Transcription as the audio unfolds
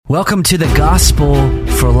Welcome to the Gospel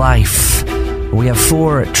for Life. We have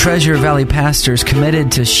 4 Treasure Valley pastors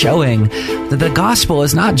committed to showing that the gospel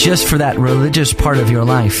is not just for that religious part of your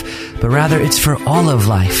life, but rather it's for all of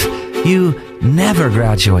life. You never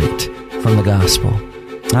graduate from the gospel.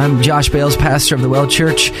 I'm Josh Bales, pastor of the Well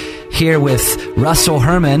Church, here with Russell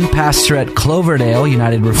Herman, pastor at Cloverdale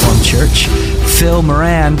United Reformed Church, Phil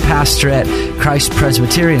Moran, pastor at Christ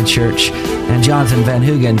Presbyterian Church, and Jonathan Van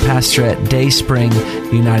Hoogen, pastor at Dayspring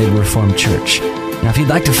United Reformed Church. Now, if you'd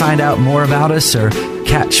like to find out more about us or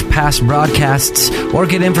catch past broadcasts or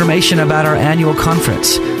get information about our annual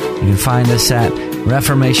conference, you can find us at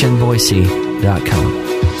reformationboise.com.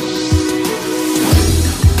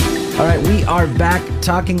 All right, we are back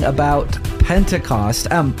talking about Pentecost.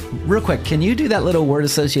 Real quick, can you do that little word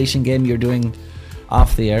association game you're doing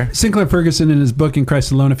off the air? Sinclair Ferguson in his book, In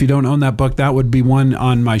Christ Alone. If you don't own that book, that would be one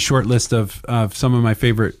on my short list of some of my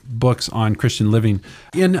favorite books on Christian living.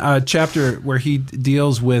 In a chapter where he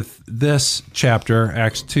deals with this chapter,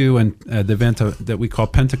 Acts 2, and the event that we call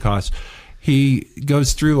Pentecost, he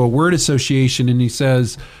goes through a word association and he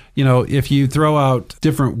says, you know, if you throw out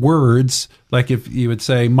different words, like if you would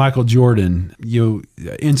say Michael Jordan, you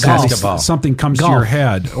instantly something comes to your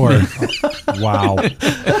head. Or, wow,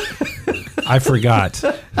 I forgot.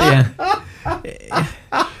 Yeah.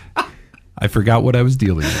 I forgot what I was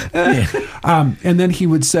dealing with. Yeah. And then he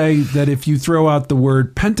would say that if you throw out the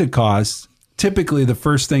word Pentecost, typically the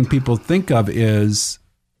first thing people think of is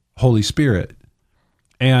Holy Spirit.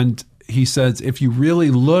 And he says, if you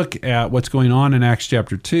really look at what's going on in Acts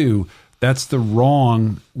chapter 2, that's the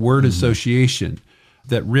wrong word association.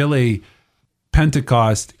 That really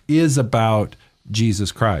Pentecost is about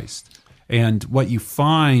Jesus Christ. And what you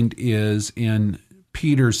find is in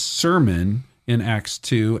Peter's sermon in Acts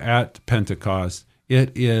 2 at Pentecost,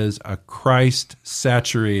 it is a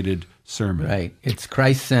Christ-saturated sermon. Right. It's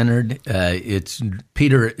Christ-centered.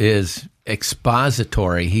 Peter is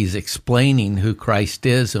expository. He's explaining who Christ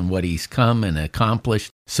is and what he's come and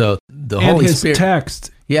accomplished. So the Holy Spirit. And his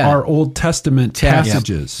text are Old Testament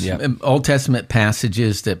passages. Yeah. Old Testament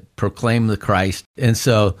passages that proclaim the Christ. And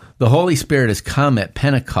so the Holy Spirit has come at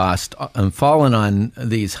Pentecost and fallen on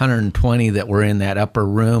these 120 that were in that upper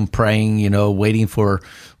room praying, waiting for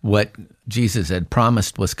what Jesus had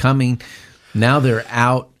promised was coming. Now they're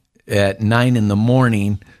out at 9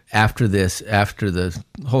 a.m. after the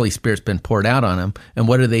Holy Spirit's been poured out on them. And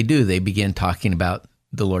what do? They begin talking about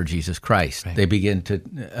the Lord Jesus Christ. Right. They begin to,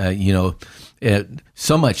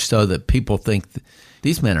 so much so that people think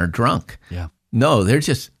these men are drunk. Yeah. No,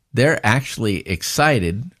 they're actually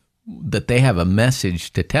excited that they have a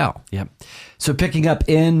message to tell. Yep. So picking up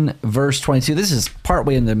in verse 22, this is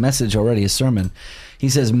partway in the message already, a sermon. He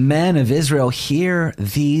says, "Men of Israel, hear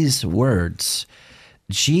these words.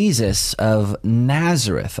 Jesus of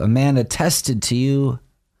Nazareth, a man attested to you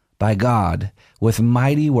by God with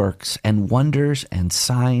mighty works and wonders and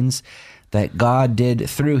signs that God did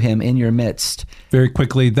through him in your midst." Very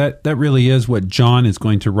quickly, that really is what John is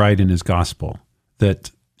going to write in his gospel,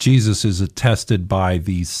 that Jesus is attested by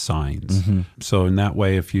these signs. Mm-hmm. So in that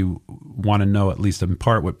way, if you want to know at least in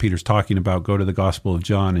part what Peter's talking about, go to the Gospel of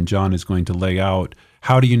John, and John is going to lay out,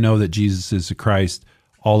 how do you know that Jesus is the Christ?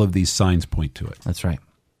 All of these signs point to it. That's right.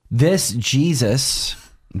 This Jesus,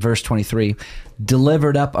 verse 23,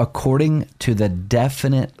 delivered up according to the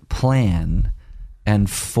definite plan and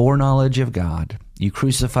foreknowledge of God, you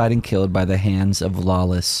crucified and killed by the hands of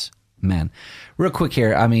lawless men. Real quick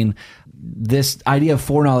here, this idea of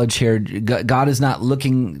foreknowledge here, God is not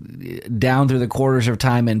looking down through the quarters of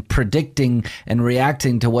time and predicting and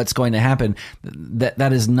reacting to what's going to happen.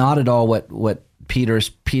 That is not at all what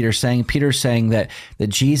Peter's saying. Peter's saying that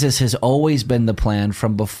Jesus has always been the plan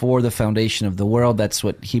from before the foundation of the world. That's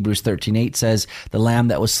what Hebrews 13:8 says, the lamb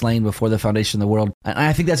that was slain before the foundation of the world. And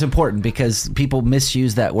I think that's important because people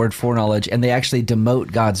misuse that word foreknowledge and they actually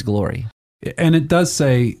demote God's glory. And it does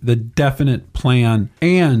say the definite plan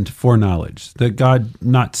and foreknowledge, that God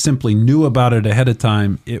not simply knew about it ahead of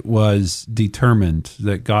time, it was determined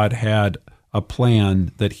that God had a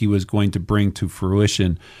plan that he was going to bring to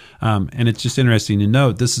fruition. And it's just interesting to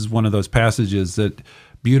note, this is one of those passages that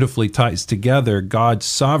beautifully ties together God's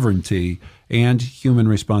sovereignty and human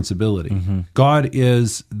responsibility. Mm-hmm. God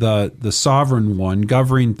is the sovereign one,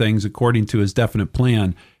 governing things according to his definite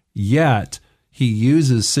plan, yet he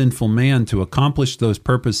uses sinful man to accomplish those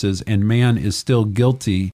purposes, and man is still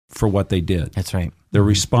guilty for what they did. That's right. They're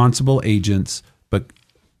responsible agents, but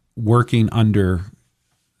working under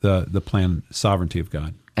the plan, sovereignty of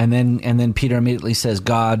God. And then Peter immediately says,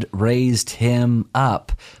 God raised him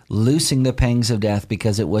up, loosing the pangs of death,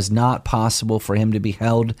 because it was not possible for him to be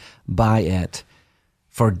held by it.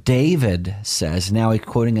 For David says, now he's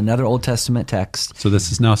quoting another Old Testament text, So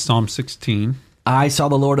this is now Psalm 16. I saw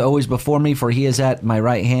the Lord always before me, for he is at my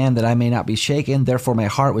right hand, that I may not be shaken. Therefore my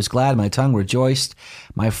heart was glad, my tongue rejoiced.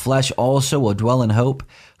 My flesh also will dwell in hope,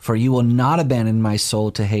 for you will not abandon my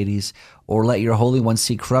soul to Hades, or let your Holy One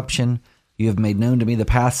see corruption. You have made known to me the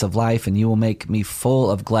paths of life, and you will make me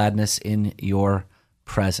full of gladness in your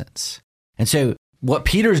presence. And so what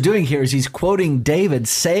Peter's doing here is he's quoting David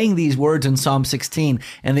saying these words in Psalm 16,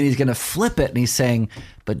 and then he's going to flip it, and he's saying,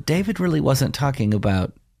 but David really wasn't talking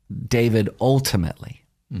about David ultimately.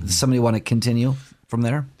 Does somebody want to continue from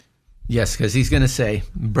there? Yes, because he's going to say,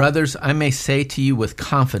 brothers, I may say to you with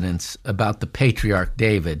confidence about the patriarch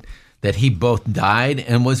David, that he both died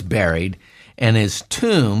and was buried, and his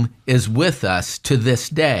tomb is with us to this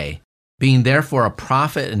day. Being therefore a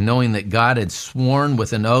prophet, and knowing that God had sworn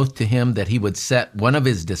with an oath to him that he would set one of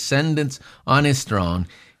his descendants on his throne,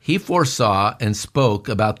 he foresaw and spoke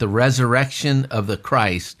about the resurrection of the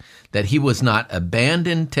Christ, that he was not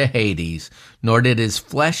abandoned to Hades, nor did his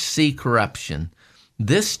flesh see corruption.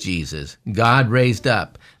 This Jesus God raised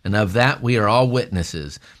up, and of that we are all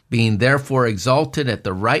witnesses, being therefore exalted at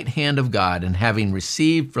the right hand of God, and having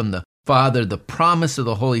received from the Father the promise of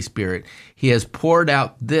the Holy Spirit, he has poured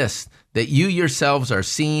out this, that you yourselves are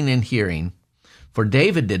seeing and hearing. For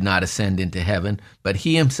David did not ascend into heaven, but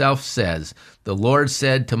he himself says, the Lord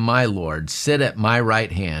said to my Lord, sit at my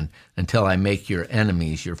right hand until I make your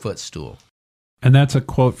enemies your footstool. And that's a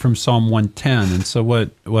quote from Psalm 110. And so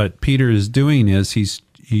what Peter is doing is he's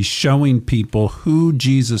showing people who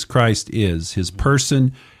Jesus Christ is, his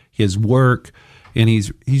person, his work, and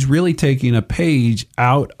he's really taking a page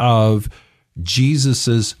out of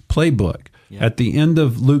Jesus's playbook. Yeah. At the end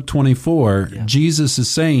of Luke 24, Jesus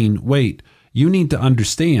is saying, wait, you need to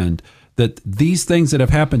understand that these things that have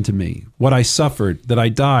happened to me, what I suffered, that I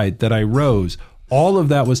died, that I rose, all of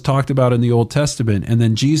that was talked about in the Old Testament. And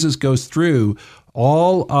then Jesus goes through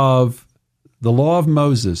all of the law of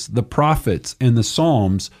Moses, the prophets, and the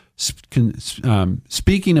Psalms,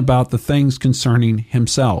 speaking about the things concerning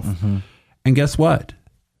himself. Mm-hmm. And guess what?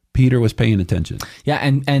 Peter was paying attention. Yeah,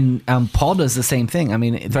 and Paul does the same thing. I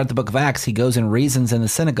mean, throughout the book of Acts, he goes and reasons in the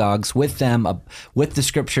synagogues with them, with the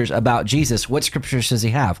scriptures about Jesus. What scriptures does he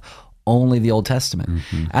have? Only the Old Testament.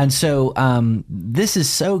 Mm-hmm. And so this is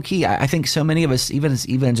so key. I think so many of us, even as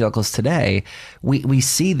evangelicals today, we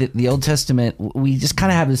see that the Old Testament, we just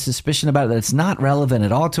kind of have this suspicion about it, that it's not relevant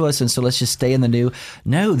at all to us, and so let's just stay in the New.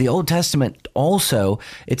 No, the Old Testament also,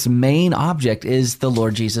 its main object is the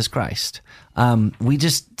Lord Jesus Christ. We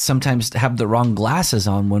just sometimes have the wrong glasses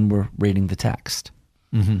on when we're reading the text.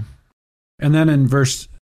 Mm-hmm. And then in verse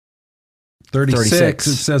 36,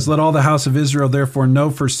 it says, let all the house of Israel therefore know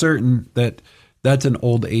for certain that that's an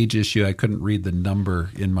old age issue. I couldn't read the number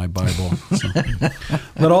in my Bible. So.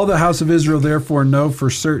 Let all the house of Israel therefore know for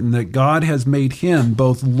certain that God has made him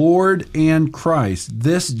both Lord and Christ,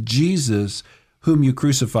 this Jesus whom you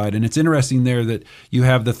crucified. And it's interesting there that you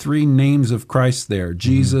have the three names of Christ there,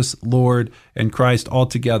 Jesus, mm-hmm. Lord, and Christ all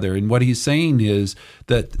together. And what he's saying is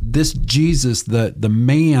that this Jesus, the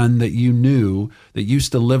man that you knew, that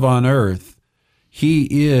used to live on earth, he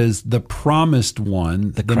is the promised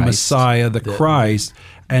one, the Messiah, the Christ,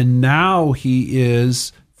 and now he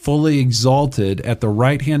is fully exalted at the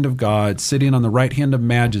right hand of God, sitting on the right hand of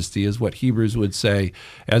majesty, is what Hebrews would say,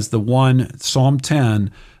 as the one, Psalm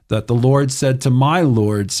 10, that the Lord said to my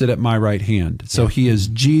Lord, sit at my right hand. So he is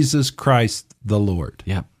Jesus Christ the Lord.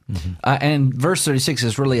 Yeah. Mm-hmm. And verse 36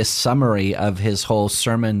 is really a summary of his whole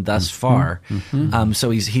sermon thus far. Mm-hmm. So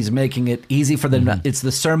he's making it easy for them. Mm-hmm. It's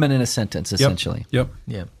the sermon in a sentence, essentially. Yep.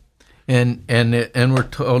 And we're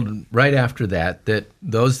told right after that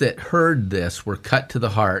those that heard this were cut to the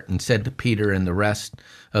heart and said to Peter and the rest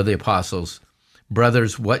of the apostles,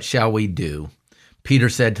 brothers, what shall we do? Peter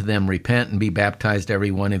said to them, repent and be baptized,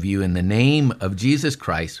 every one of you, in the name of Jesus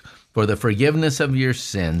Christ for the forgiveness of your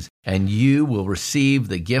sins, and you will receive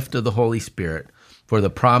the gift of the Holy Spirit. For the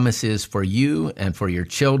promise is for you and for your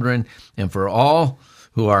children and for all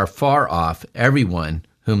who are far off, everyone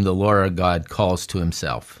whom the Lord our God calls to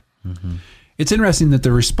himself. Mm-hmm. It's interesting that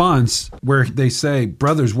the response where they say,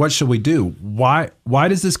 brothers, what shall we do? Why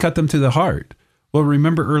does this cut them to the heart? Well,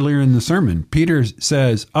 remember earlier in the sermon, Peter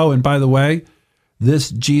says, oh, and by the way,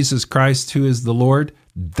 this Jesus Christ who is the Lord,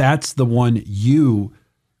 that's the one you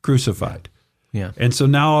crucified. Yeah. And so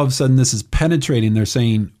now all of a sudden this is penetrating. They're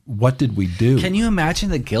saying, what did we do? Can you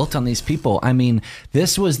imagine the guilt on these people? I mean,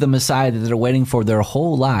 this was the Messiah that they're waiting for their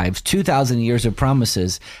whole lives, 2,000 years of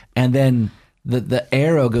promises, and then the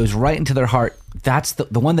arrow goes right into their heart. That's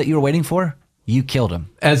the one that you were waiting for? You killed him.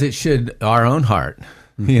 As it should our own heart.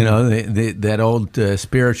 You know, that old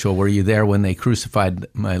spiritual, were you there when they crucified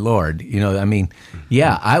my Lord? You know, I mean,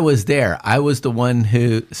 yeah, I was there. I was the one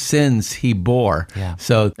who sins he bore. Yeah.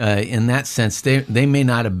 So in that sense, they may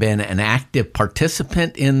not have been an active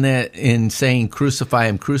participant in saying crucify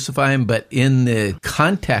him, but in the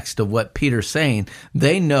context of what Peter's saying,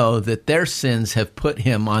 they know that their sins have put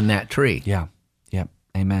him on that tree. Yeah. Yep.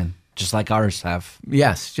 Amen. Just like ours have.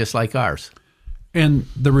 Yes, just like ours. And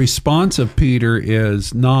the response of Peter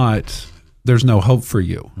is not, there's no hope for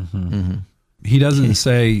you. He doesn't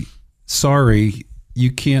say, sorry,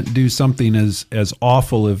 you can't do something as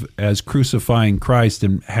awful as crucifying Christ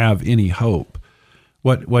and have any hope.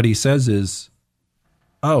 What he says is,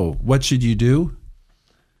 oh, what should you do?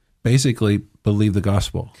 Basically, believe the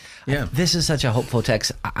gospel. Yeah. This is such a hopeful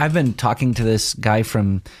text. I've been talking to this guy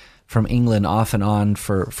from England off and on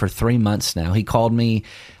for 3 months now. He called me,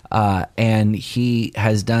 and he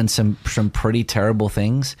has done some pretty terrible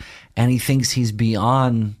things, and he thinks he's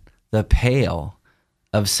beyond the pale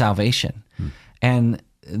of salvation. And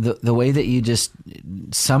the way that you just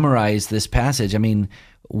summarize this passage, I mean,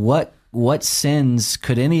 what sins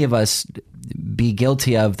could any of us be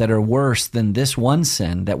guilty of that are worse than this one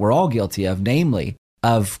sin that we're all guilty of, namely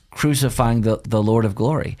of crucifying the Lord of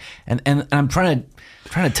glory? And I'm trying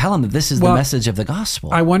to tell him that this is the message of the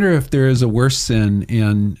gospel. I wonder if there is a worse sin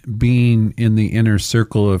in being in the inner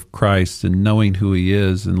circle of Christ and knowing who he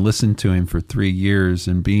is and listening to him for 3 years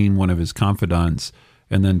and being one of his confidants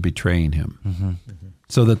and then betraying him.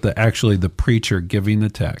 So that the preacher giving the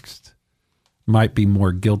text might be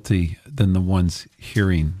more guilty than the ones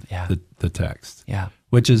hearing the text. Yeah.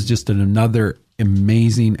 Which is just another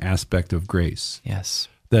amazing aspect of grace. Yes.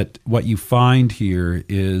 That what you find here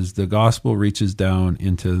is the gospel reaches down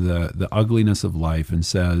into the ugliness of life and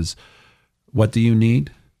says, what do you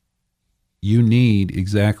need? You need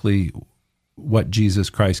exactly what Jesus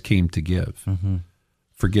Christ came to give,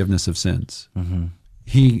 forgiveness of sins.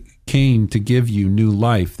 He came to give you new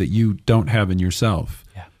life that you don't have in yourself.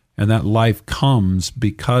 Yeah. And that life comes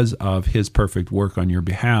because of his perfect work on your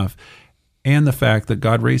behalf and the fact that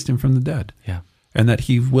God raised him from the dead. Yeah. And that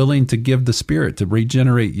he's willing to give the Spirit to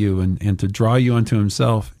regenerate you and to draw you unto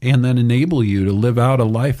himself and then enable you to live out a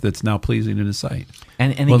life that's now pleasing in his sight.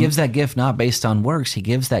 And he gives that gift not based on works. He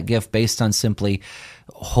gives that gift based on simply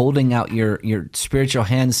holding out your spiritual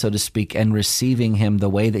hands, so to speak, and receiving him the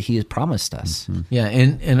way that he has promised us. Yeah,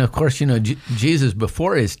 and of course, you know, Jesus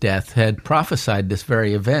before his death had prophesied this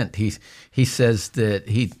very event. He says that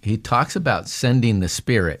he talks about sending the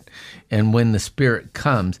Spirit, and when the Spirit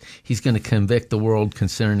comes, he's going to convict the world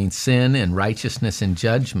concerning sin and righteousness and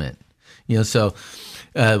judgment. You know, so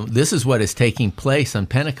this is what is taking place on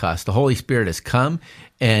Pentecost. The Holy Spirit has come,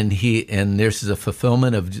 and this is a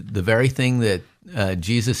fulfillment of the very thing that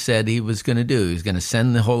Jesus said he was going to do. He was going to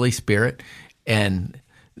send the Holy Spirit, and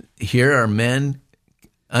here are men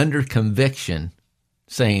under conviction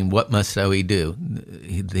saying, what must we do?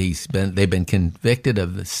 They've been convicted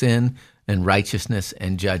of sin and righteousness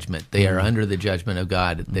and judgment. They are under the judgment of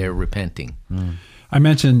God. They're repenting. I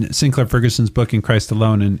mentioned Sinclair Ferguson's book, In Christ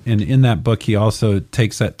Alone, and in that book he also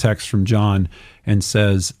takes that text from John and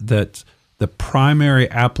says that the primary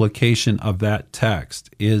application of that text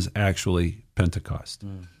is actually Pentecost.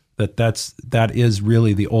 That is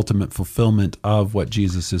really the ultimate fulfillment of what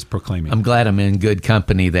Jesus is proclaiming. I'm glad I'm in good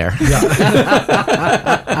company there.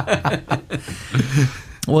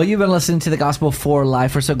 Well, you've been listening to The Gospel for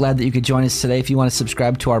Life. We're so glad that you could join us today. If you want to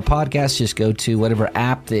subscribe to our podcast, just go to whatever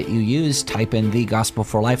app that you use, type in The Gospel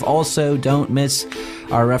for Life. Also, don't miss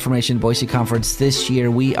our Reformation Boise Conference this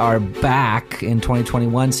year. We are back in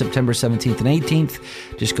 2021, September 17th and 18th.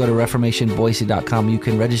 Just go to reformationboise.com. You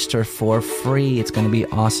can register for free. It's going to be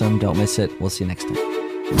awesome. Don't miss it. We'll see you next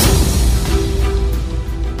time.